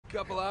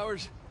Couple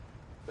hours.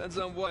 Depends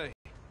on what.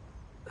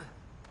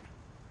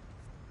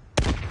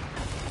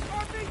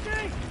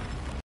 RPG!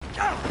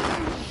 Oh,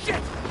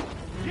 shit!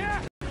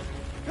 Yeah!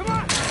 Come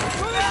on!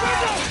 Through the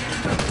window!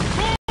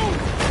 Boom!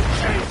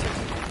 Jesus!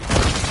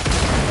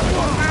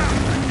 Whoa,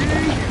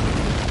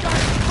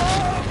 guys,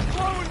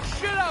 blowing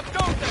shit up,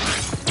 don't they?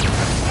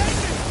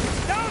 Nathan!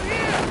 Down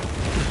here!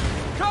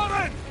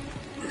 Coming!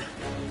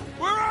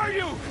 Where are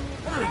you?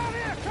 Down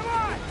here, come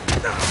on!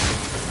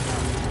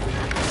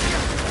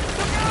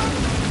 Look out!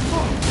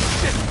 Oh,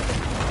 shit!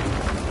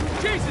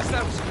 Jesus,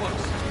 that was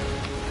close.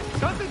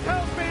 Something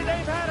tells me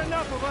they've had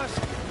enough of us.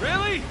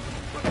 Really?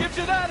 What gives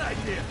you that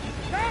idea?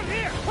 Down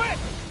here, quick!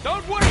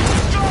 Don't wait,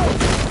 let's go!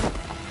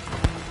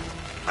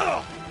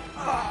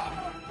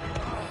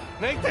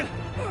 Nathan!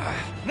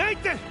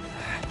 Nathan!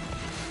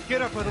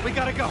 Get up, brother, we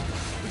gotta go.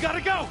 We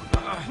gotta go!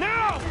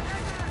 Now!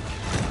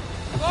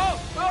 Oh!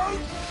 Oh,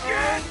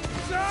 shit!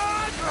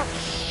 Son! Oh,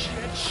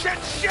 shit!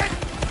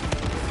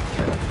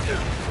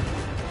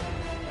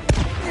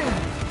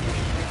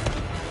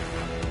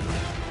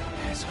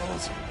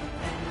 Assholes.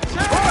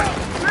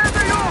 There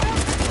they are!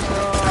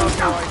 Oh,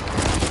 boy.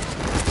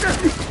 Got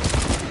him!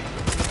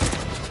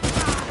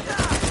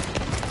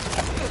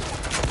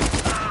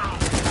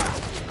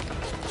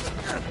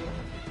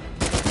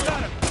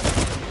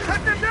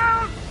 Cut them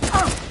down!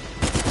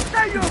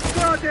 Stay your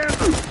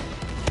goddamn!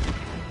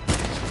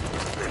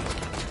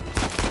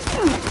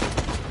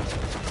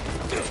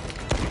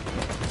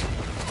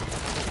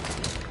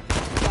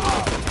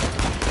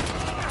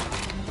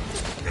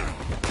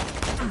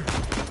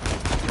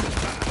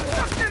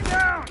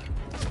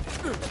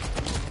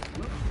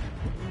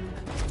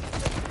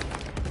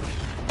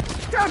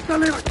 A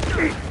little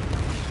shit.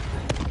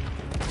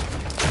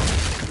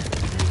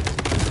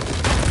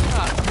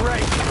 Ah,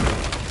 great.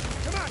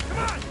 Come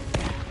on.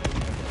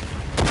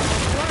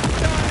 What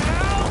the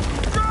hell?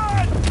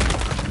 Run!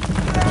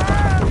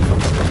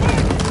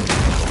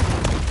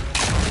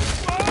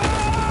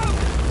 Whoa!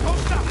 Don't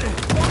stop.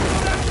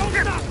 Don't slow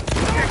down.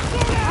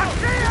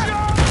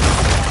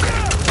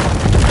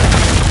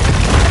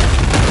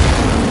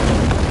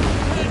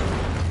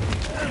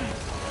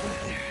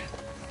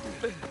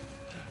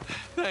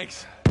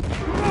 Thanks.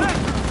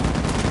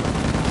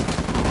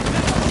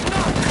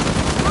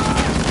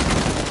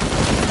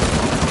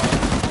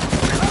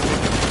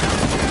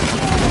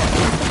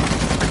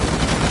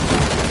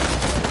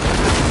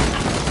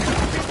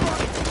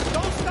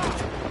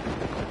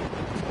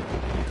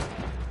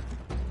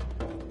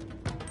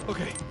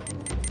 Okay.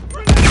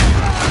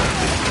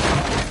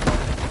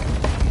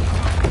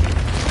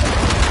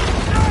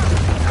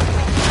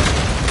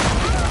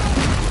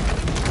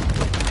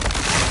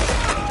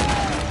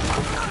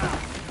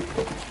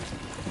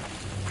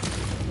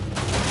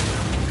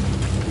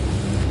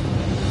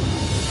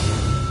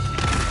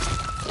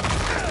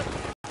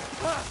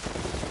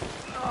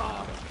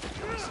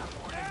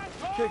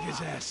 Kick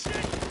his ass.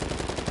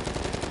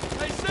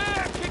 Hey,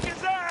 Sam! Kick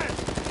his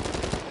ass!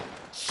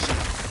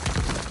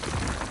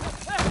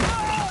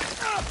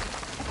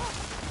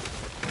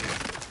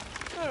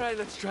 All right,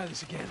 let's try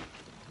this again.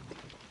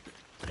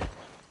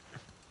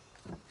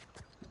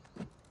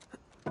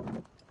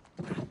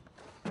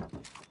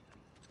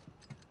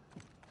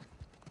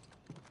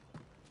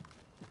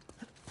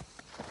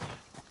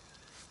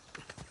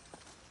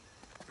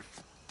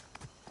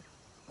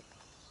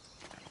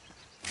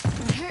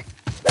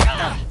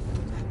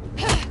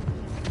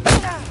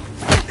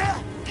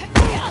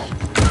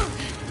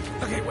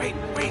 Okay, wait.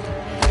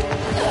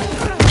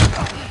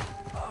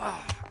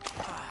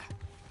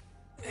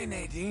 Hey,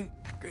 Nadine.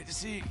 Great to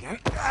see you again.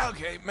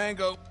 Okay,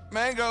 Mango.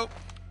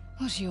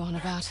 What are you on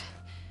about?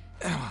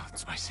 Oh,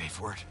 it's my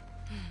safe word.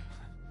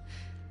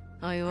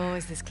 Are you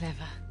always this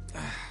clever?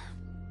 I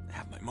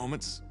have my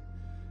moments.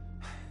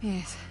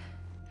 Yes.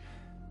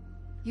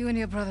 You and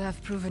your brother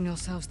have proven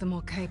yourselves the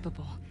more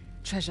capable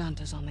treasure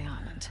hunters on the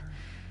island.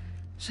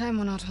 Shame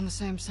we're not on the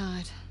same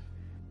side.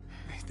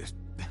 Hey, there's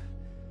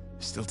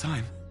still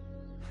time.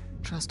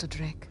 Trust a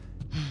Drake.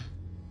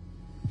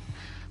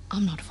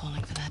 I'm not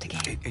falling for that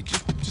again. Hey,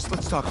 just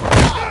let's talk about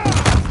this.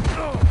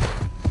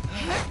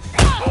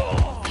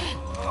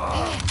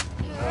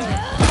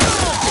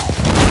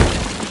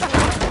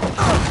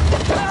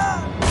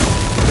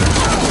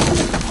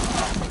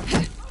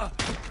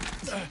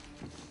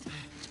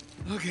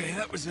 Okay,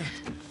 that was a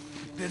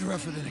bit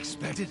rougher than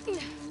expected.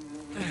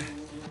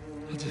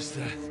 I'll just,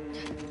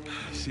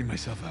 see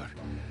myself out.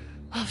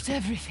 After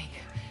everything,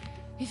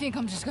 you think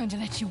I'm just going to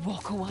let you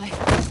walk away?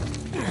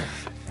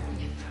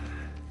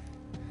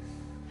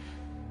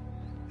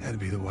 That'd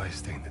be the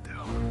wise thing to do.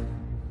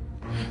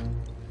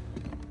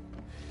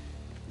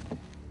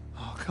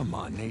 Oh, come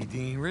on,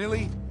 Nadine,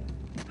 really?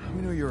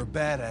 We know you're a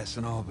badass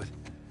and all, but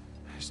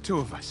there's two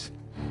of us.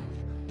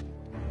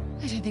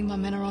 I don't think my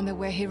men are on their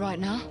way here right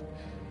now.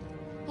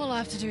 All I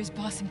have to do is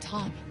buy some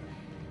time.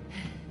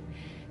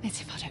 Let's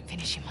see if I don't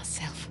finish him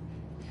myself.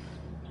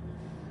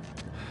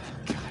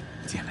 God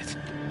damn it.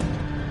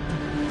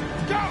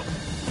 Go!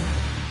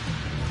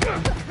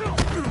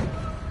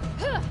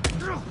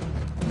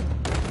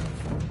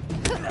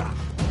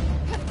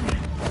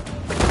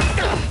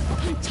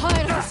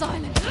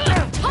 silent.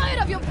 I'm tired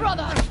of your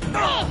brother. And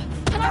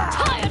I'm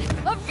tired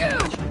of you.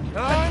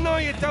 I know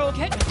you don't.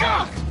 Get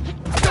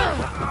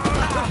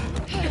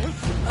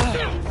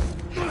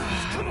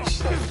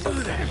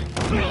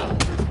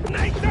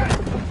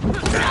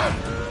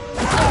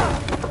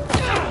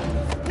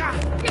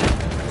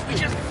We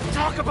just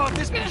talk about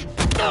this. I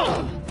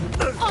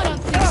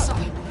don't think so.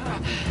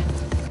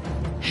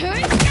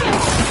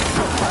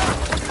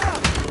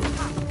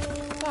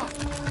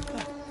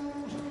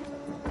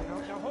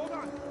 Now hold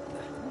on.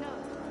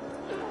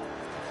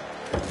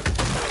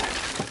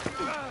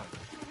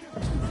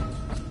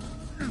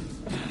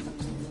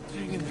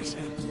 Hang in there,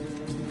 Sam.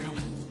 I'm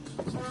coming.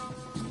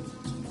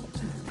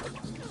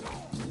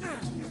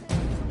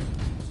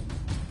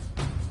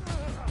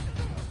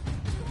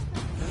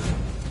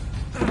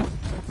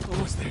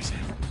 Almost there,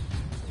 Sam.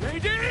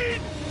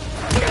 Nadine!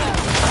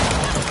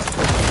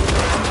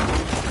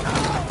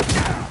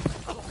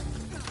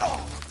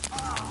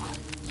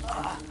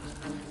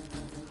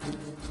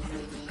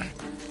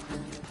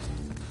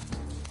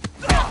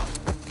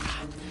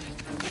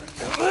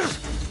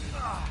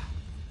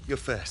 You're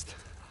fast,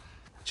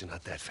 but you're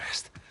not that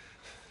fast.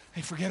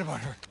 Hey, forget about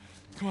her.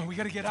 Come on, we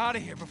gotta get out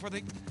of here before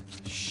they...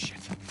 Shit.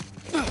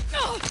 Whoa,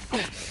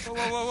 whoa,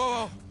 whoa, whoa,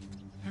 whoa.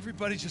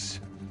 Everybody just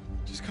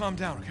calm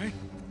down, okay?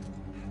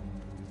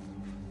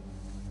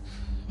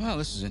 Well,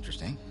 this is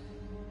interesting.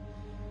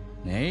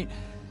 Nate?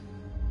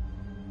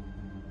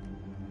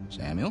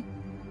 Samuel?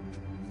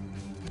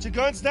 Put your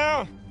guns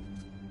down.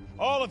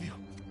 All of you.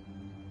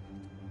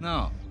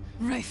 No.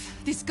 Rafe,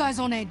 this guy's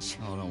on edge.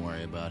 Oh, don't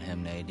worry about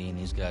him, Nadine.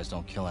 These guys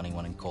don't kill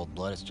anyone in cold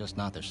blood. It's just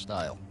not their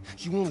style.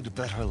 You wanted to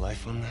bet her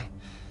life on that?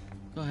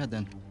 Go ahead,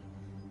 then.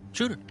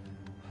 Shoot her.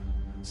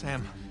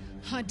 Sam.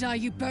 I die,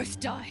 you both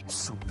die.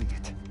 So be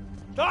it.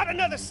 Not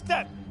another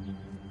step.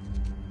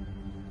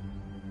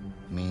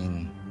 I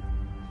mean,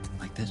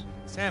 like this?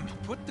 Sam,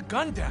 put the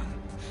gun down.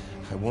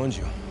 I warned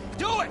you.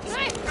 Do it!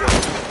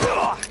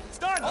 It's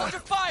done. Hold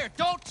your fire!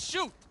 Don't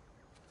shoot!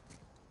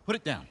 Put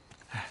it down.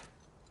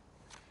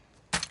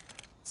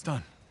 It's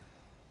done.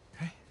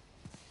 Okay?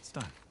 It's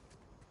done.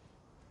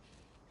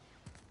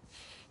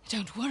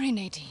 Don't worry,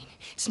 Nadine.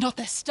 It's not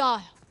their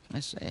style. I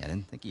say, I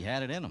didn't think he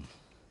had it in him.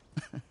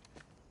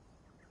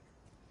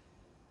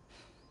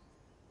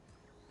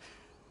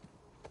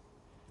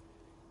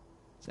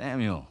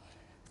 Samuel.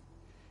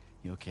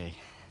 You okay?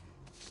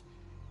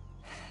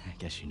 I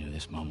guess you knew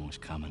this moment was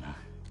coming, huh?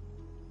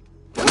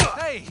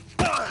 Hey!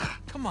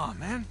 Come on,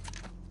 man.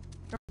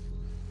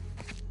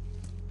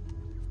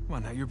 Come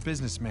on now, you're a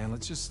businessman.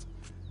 Let's just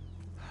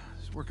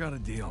work out a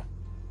deal.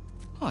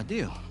 Oh, a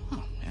deal.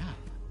 Oh, yeah.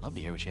 Love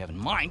to hear what you have in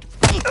mind.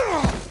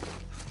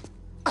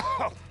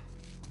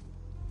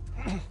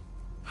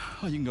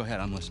 Oh, you can go ahead.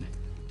 I'm listening.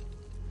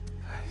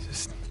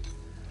 Just...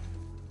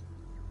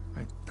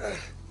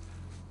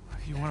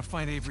 You want to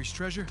find Avery's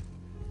treasure?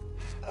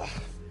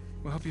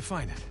 We'll help you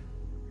find it.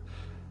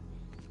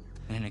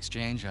 And in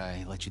exchange,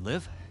 I let you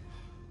live?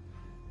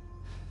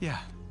 Yeah.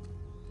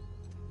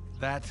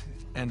 That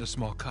and a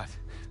small cut.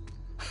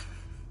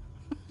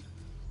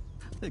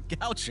 The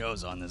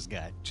gauchos on this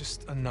guy.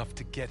 Just enough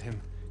to get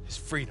him his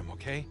freedom,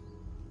 okay?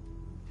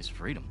 His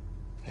freedom.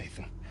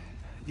 Nathan.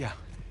 Yeah.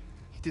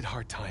 He did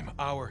hard time.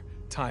 Our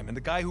time. And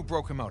the guy who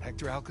broke him out,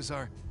 Hector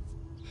Alcazar,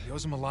 he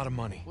owes him a lot of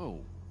money. Whoa,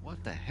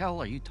 what the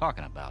hell are you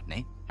talking about,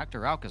 Nate?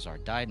 Hector Alcazar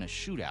died in a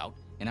shootout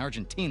in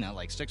Argentina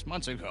like 6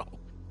 months ago.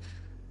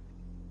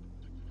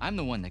 I'm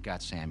the one that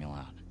got Samuel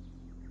out.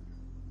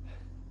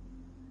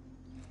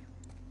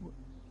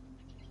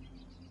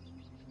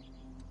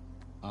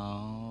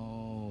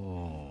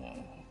 Oh.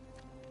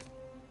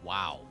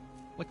 Wow.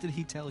 What did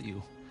he tell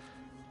you?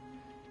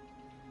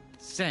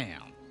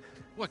 Sam,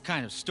 what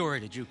kind of story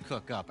did you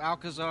cook up?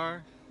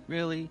 Alcazar?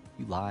 Really?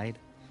 You lied?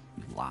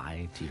 You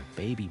lied to your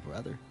baby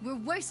brother? We're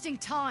wasting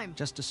time.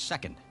 Just a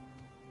second.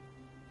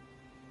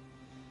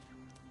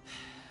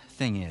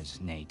 Thing is,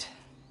 Nate,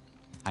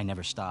 I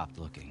never stopped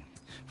looking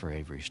for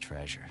Avery's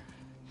treasure.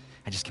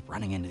 I just kept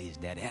running into these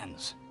dead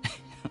ends.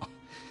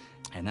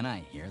 And then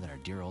I hear that our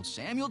dear old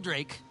Samuel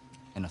Drake,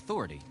 an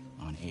authority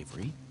on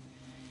Avery,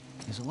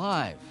 is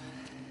alive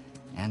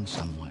and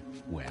somewhat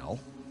well.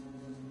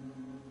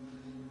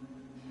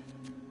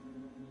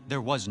 There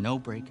was no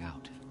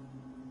breakout.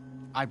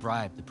 I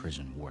bribed the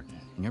prison warden,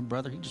 and your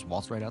brother, he just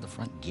waltzed right out the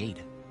front gate.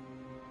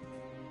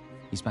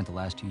 He spent the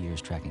last 2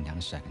 years tracking down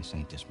a second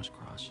St. Dismas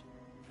cross.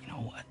 You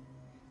know what?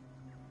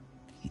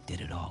 He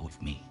did it all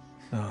with me.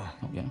 Oh.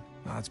 Oh, yeah? No,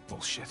 that's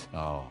bullshit.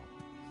 Oh.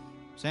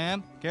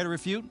 Sam, care to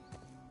refute?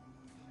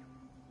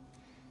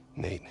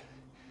 Nate.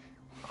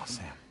 Oh,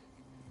 Sam.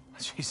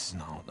 Jesus,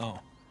 no.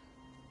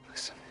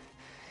 Listen.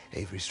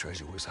 Avery's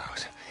treasure was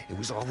ours. It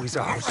was always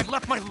ours. I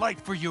left my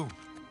life for you.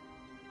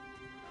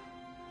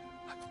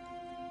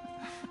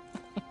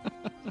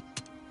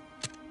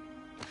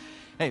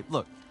 Hey,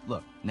 look,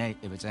 Nate,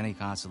 if it's any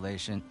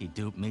consolation, he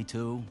duped me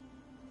too.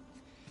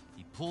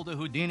 He pulled a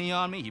Houdini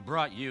on me, he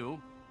brought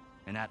you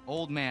and that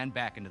old man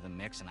back into the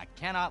mix, and I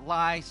cannot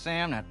lie,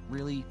 Sam, that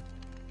really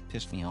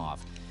pissed me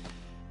off.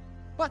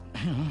 But,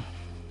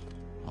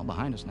 All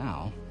behind us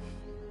now.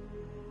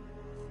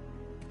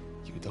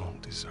 You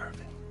don't deserve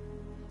it.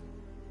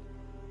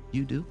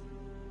 You do?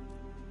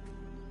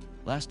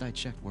 Last I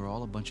checked, we're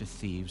all a bunch of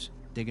thieves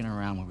digging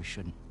around where we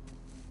shouldn't.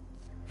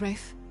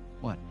 Rafe,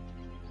 What?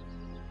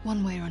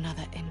 one way or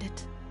another, end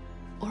it,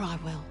 or I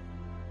will.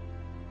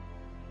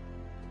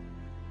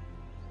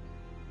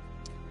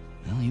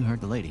 Well, you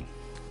heard the lady.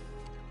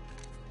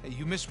 Hey,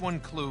 you missed one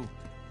clue,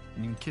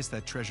 and you can kiss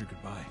that treasure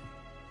goodbye.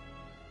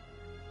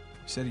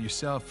 You said it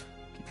yourself,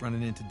 keep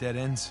running into dead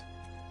ends.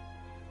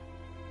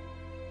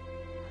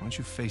 Why don't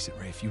you face it,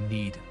 Rafe? You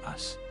need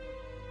us.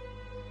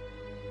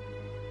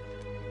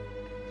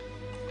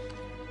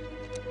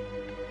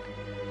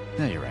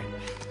 Yeah, you're right.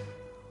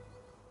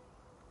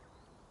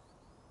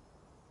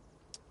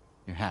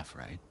 You're half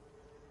right.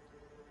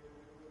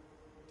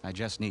 I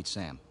just need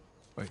Sam.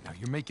 Wait, now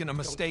you're making a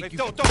mistake. Rafe, You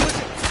don't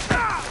listen!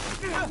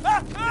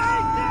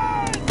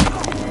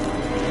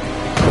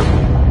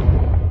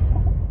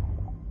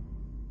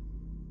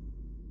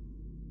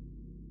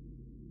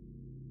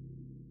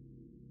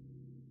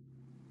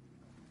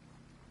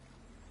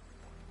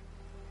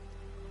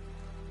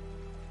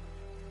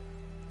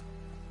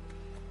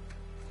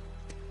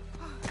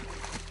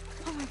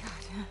 Oh my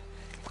God.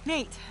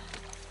 Nate!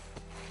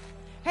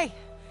 Hey,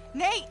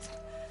 Nate!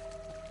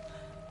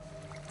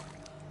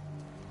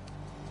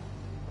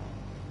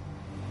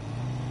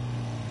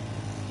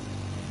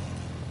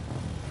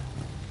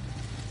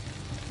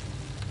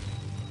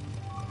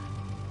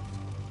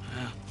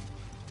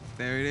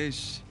 There it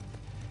is.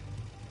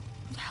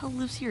 Who the hell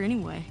lives here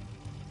anyway?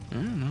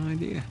 No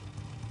idea.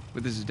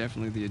 But this is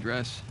definitely the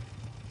address.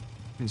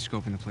 Been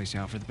scoping the place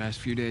out for the past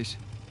few days.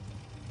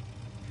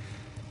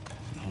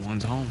 No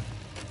one's home.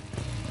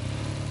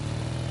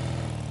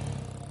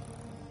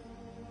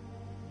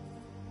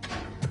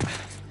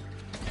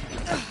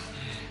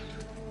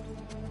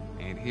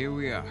 And here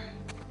we are.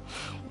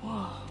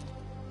 Whoa.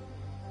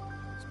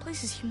 This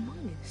place is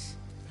humongous.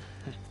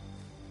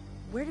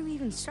 Where do we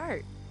even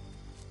start?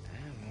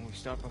 Well, we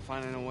start by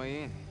finding a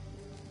way in.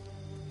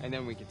 And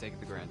then we can take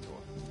the grand tour.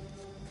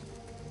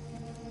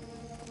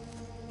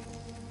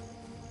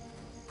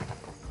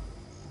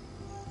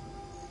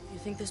 You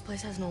think this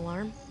place has an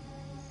alarm?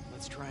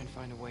 Let's try and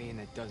find a way in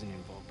that doesn't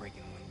involve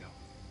breaking a window.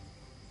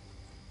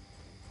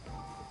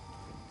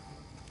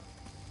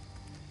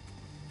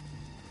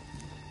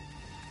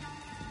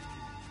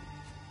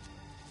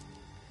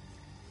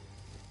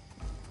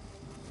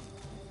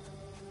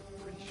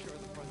 Pretty sure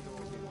the front door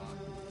will be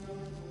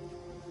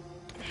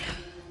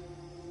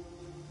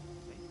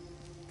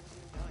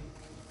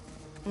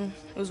locked.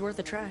 It was worth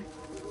a try.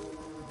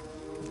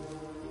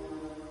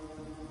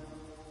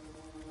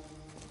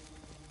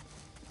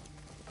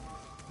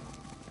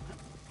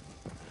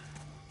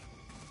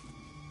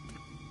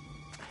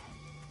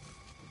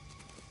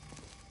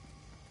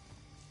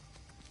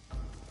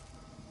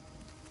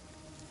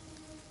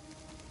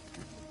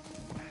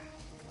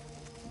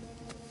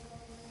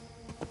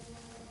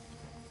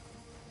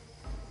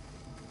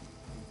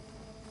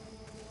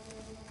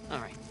 All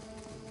right.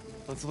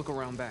 Let's look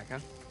around back, huh?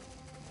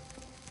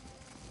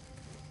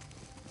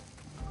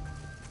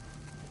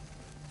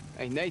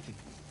 Hey, Nathan,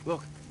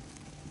 look.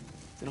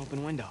 It's an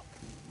open window.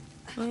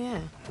 Oh,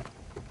 yeah.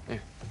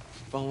 Here,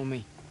 follow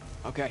me.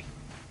 Okay,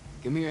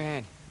 give me your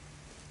hand.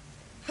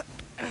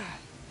 All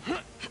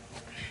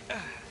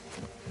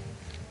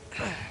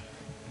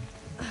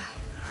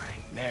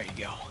right, there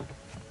you go.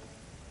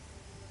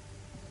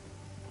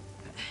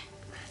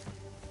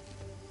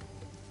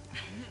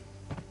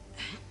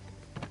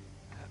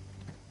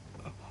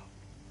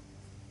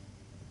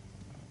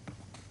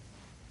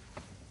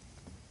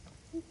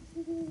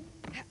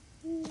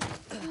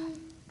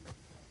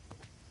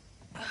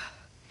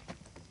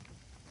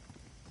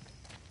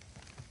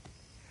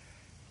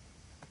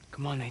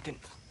 Come on, Nathan.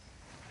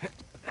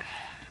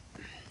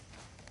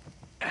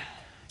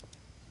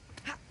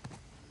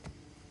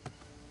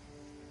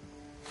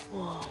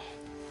 Whoa.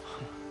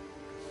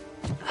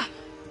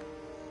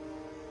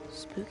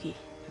 Spooky.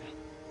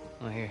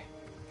 Oh, here.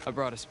 I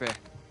brought a spare.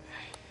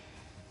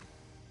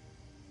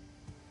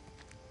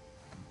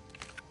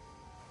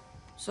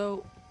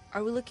 So,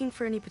 are we looking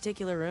for any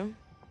particular room?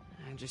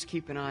 And just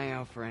keep an eye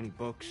out for any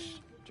books,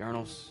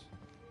 journals,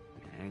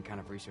 any kind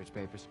of research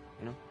papers,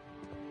 you know?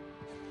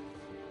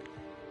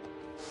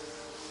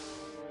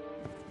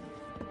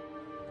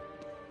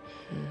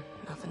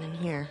 Nothing in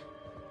here.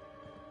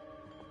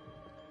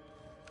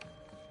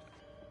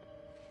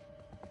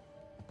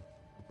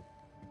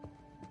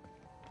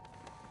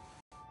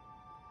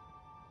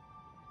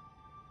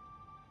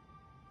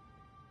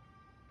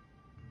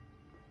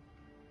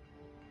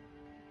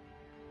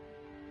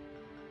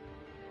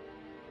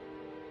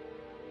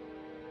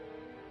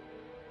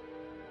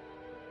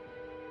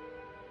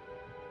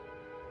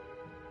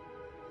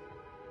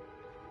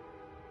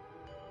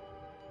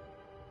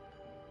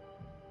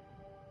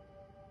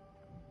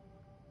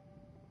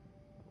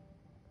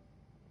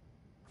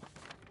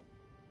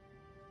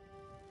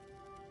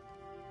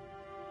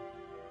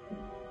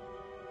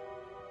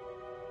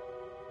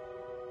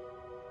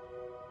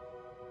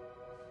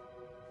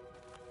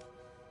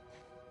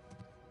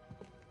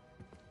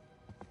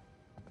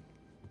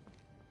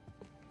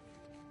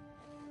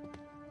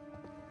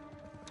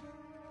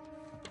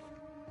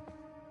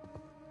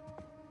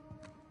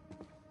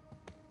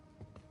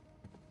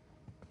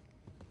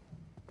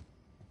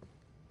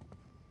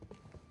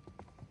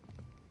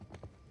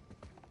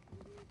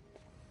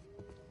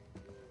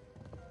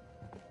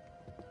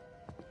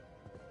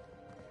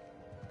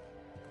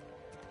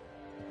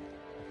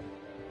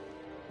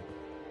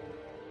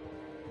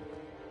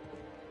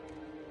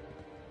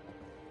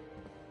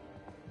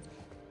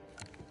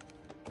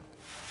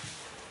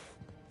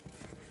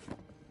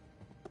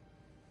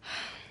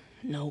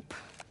 Nope.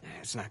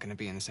 It's not gonna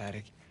be in this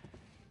attic.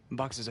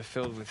 Boxes are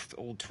filled with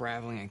old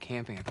traveling and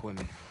camping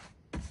equipment.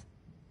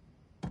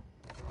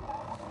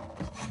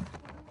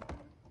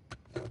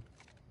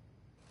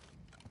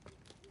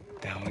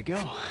 Down we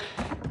go.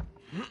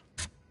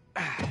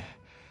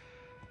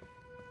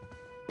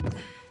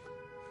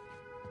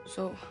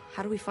 So,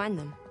 how do we find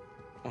them?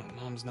 What,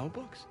 Mom's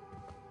notebooks?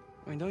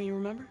 I mean, don't you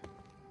remember?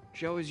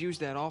 She always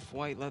used that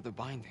off-white leather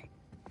binding.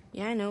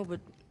 Yeah, I know, but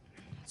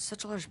it's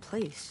such a large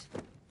place.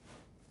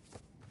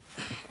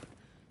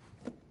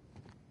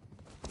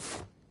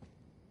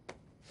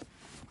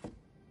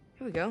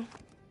 Here we go.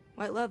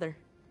 White leather.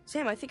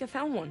 Sam, I think I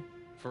found one.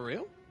 For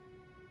real?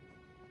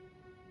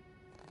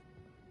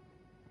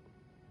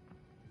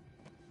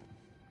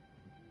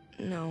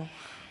 No,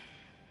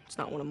 it's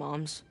not one of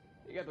Mom's.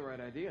 You got the right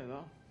idea,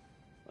 though.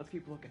 Let's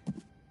keep looking.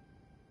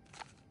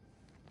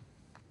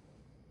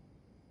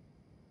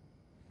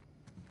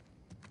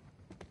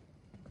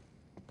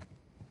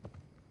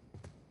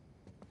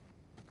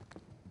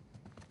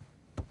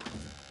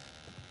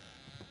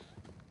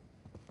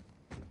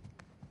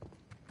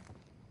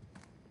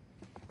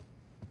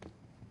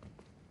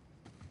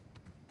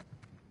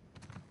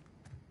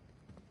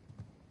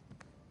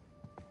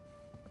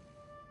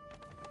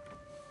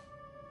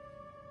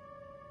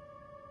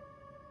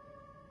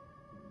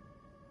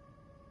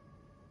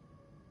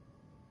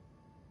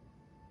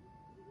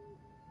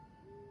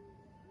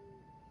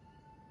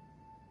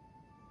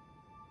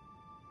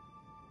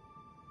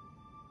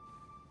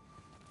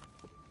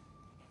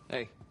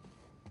 Hey,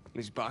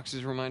 these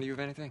boxes remind you of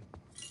anything?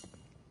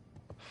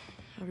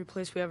 Every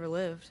place we ever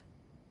lived.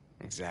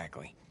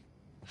 Exactly.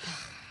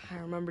 I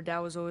remember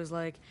Dad was always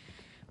like,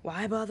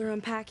 why bother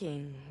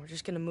unpacking? We're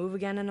just gonna move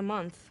again in a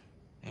month.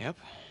 Yep.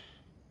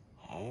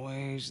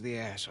 Always the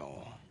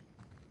asshole.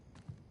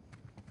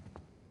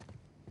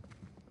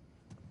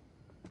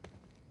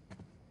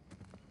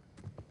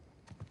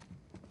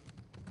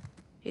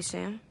 Hey,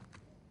 Sam.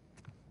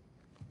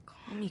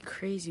 Call me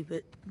crazy,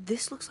 but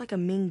this looks like a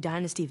Ming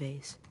Dynasty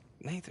vase.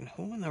 Nathan,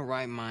 who in their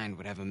right mind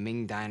would have a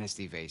Ming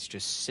Dynasty vase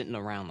just sitting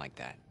around like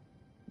that?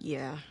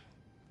 Yeah.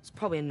 It's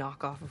probably a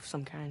knockoff of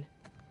some kind.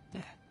 Yeah,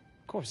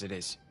 of course it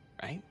is,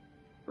 right?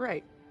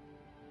 Right.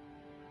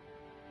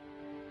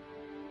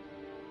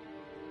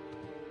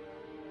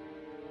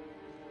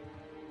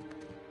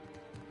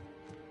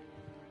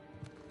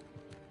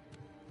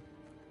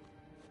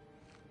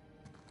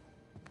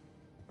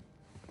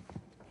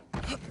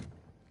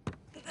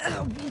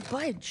 Won't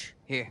budge.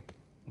 Here,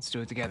 let's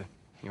do it together.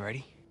 You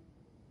ready?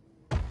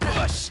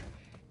 Push!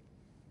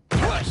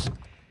 Push!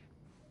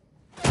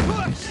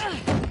 Push!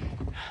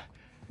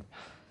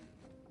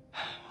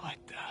 What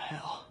the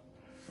hell?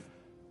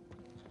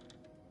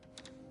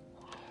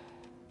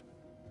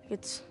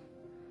 It's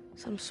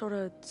some sort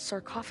of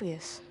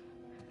sarcophagus.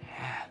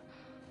 Yeah.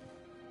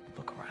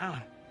 Look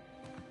around.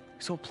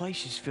 This whole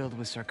place is filled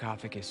with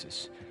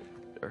sarcophaguses.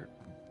 Or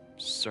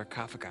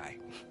sarcophagi.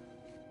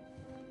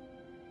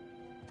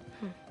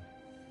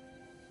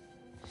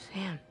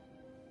 Sam,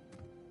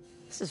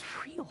 this is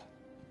real.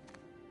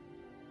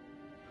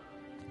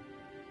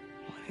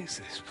 What is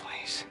this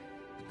place?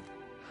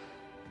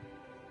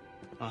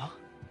 Well,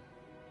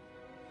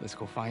 let's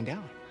go find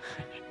out.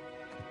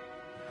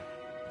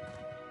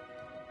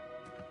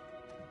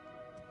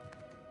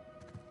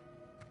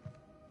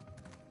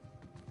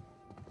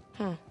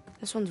 Huh,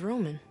 this one's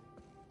Roman.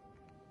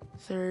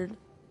 3rd,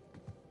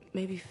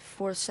 maybe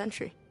 4th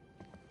century.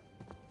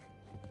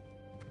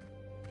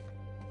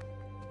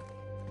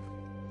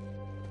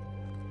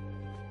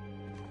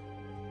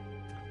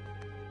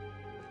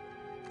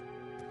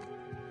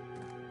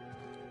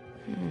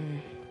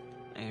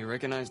 You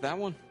recognize that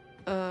one?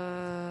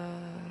 I've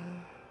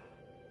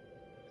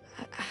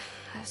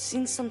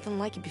seen something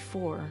like it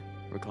before.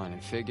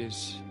 Reclining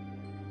figures.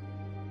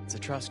 It's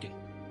Etruscan.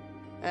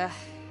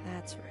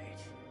 That's right.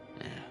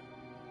 Yeah.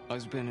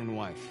 Husband and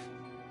wife.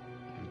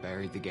 And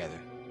buried together.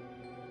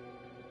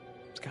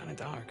 It's kind of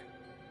dark.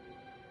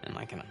 In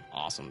like an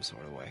awesome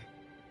sort of way.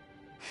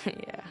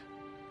 Yeah.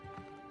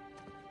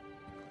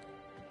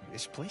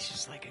 This place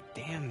is like a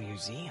damn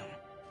museum.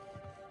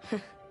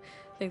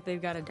 Think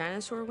they've got a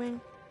dinosaur wing?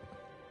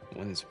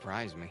 Wouldn't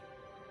surprise me.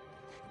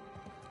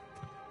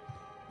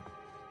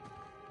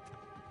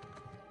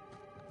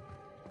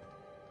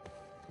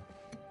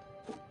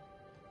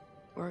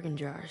 Organ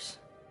jars.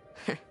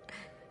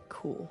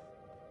 Cool.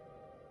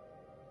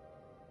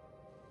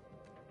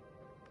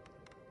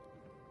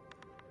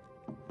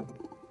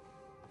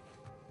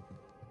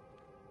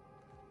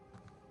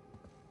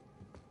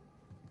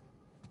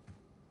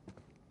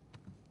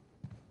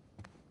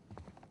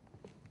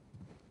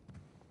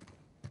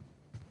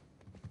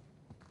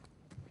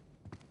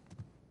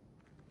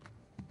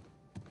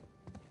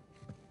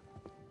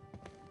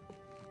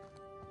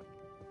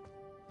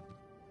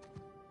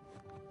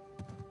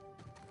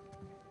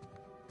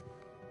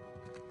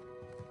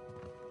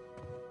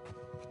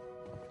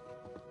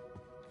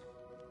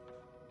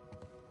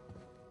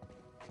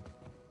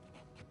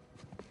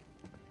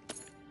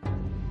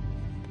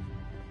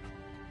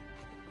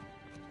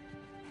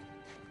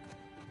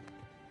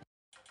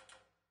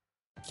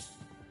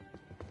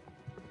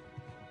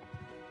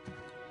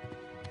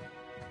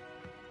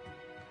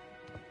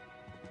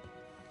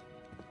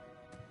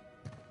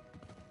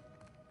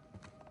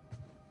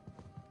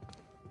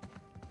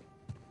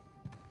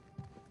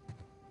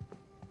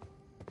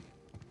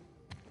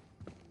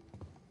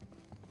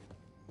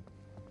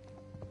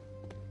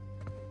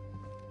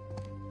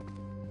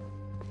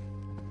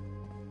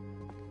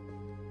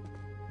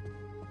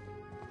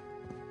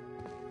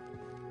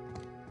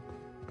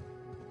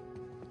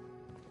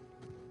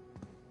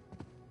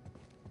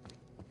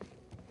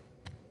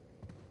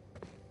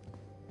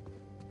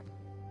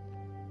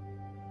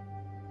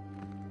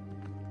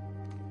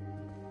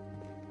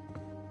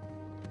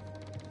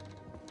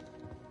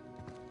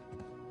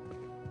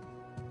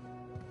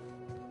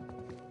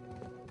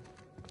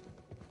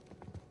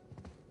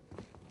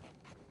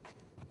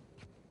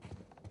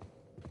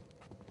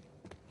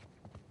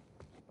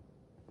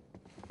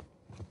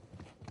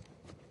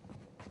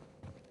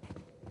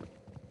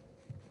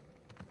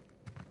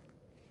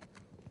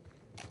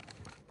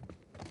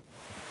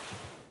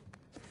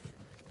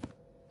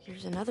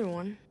 Here's another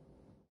one.